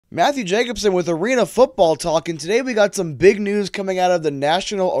Matthew Jacobson with Arena Football Talk, and today we got some big news coming out of the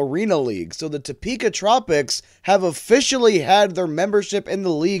National Arena League. So the Topeka Tropics have officially had their membership in the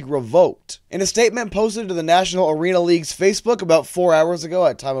league revoked. In a statement posted to the National Arena League's Facebook about 4 hours ago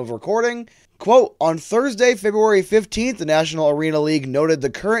at time of recording, quote, on Thursday, February 15th, the National Arena League noted the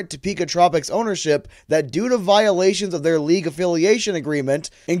current Topeka Tropics ownership that due to violations of their league affiliation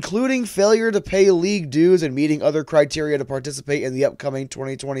agreement, including failure to pay league dues and meeting other criteria to participate in the upcoming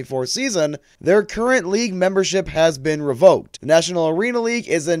 2024 season, their current league membership has been revoked. The National Arena League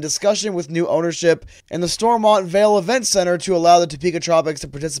is in discussion with new ownership and the Stormont Vale Event Center to allow the Topeka Tropics to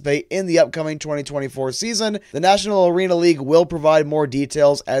participate in the upcoming 2024 season. The National Arena League will provide more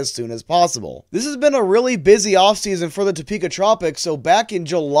details as soon as possible. This has been a really busy offseason for the Topeka Tropics, so back in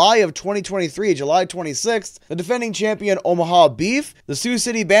July of 2023, July 26th, the defending champion Omaha Beef, the Sioux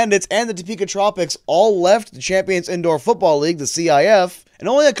City Bandits, and the Topeka Tropics all left the Champions Indoor Football League, the CIF, and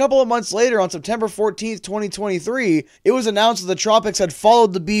only a couple of months later, on September 14th, 2023, it was announced that the Tropics had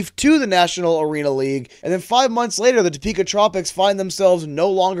followed the Beef to the National Arena League, and then 5 months later, the Topeka Tropics find themselves no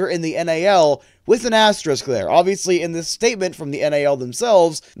longer in the NAL, with an asterisk there. Obviously, in this statement from the NAL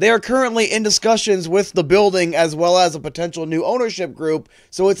themselves, they are currently in discussions with the building as well as a potential new ownership group,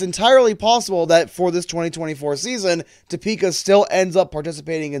 so it's entirely possible that for this 2024 season, Topeka still ends up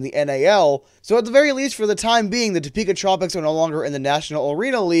participating in the NAL. So at the very least, for the time being, the Topeka Tropics are no longer in the National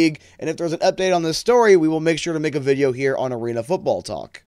Arena League, and if there's an update on this story, we will make sure to make a video here on Arena Football Talk.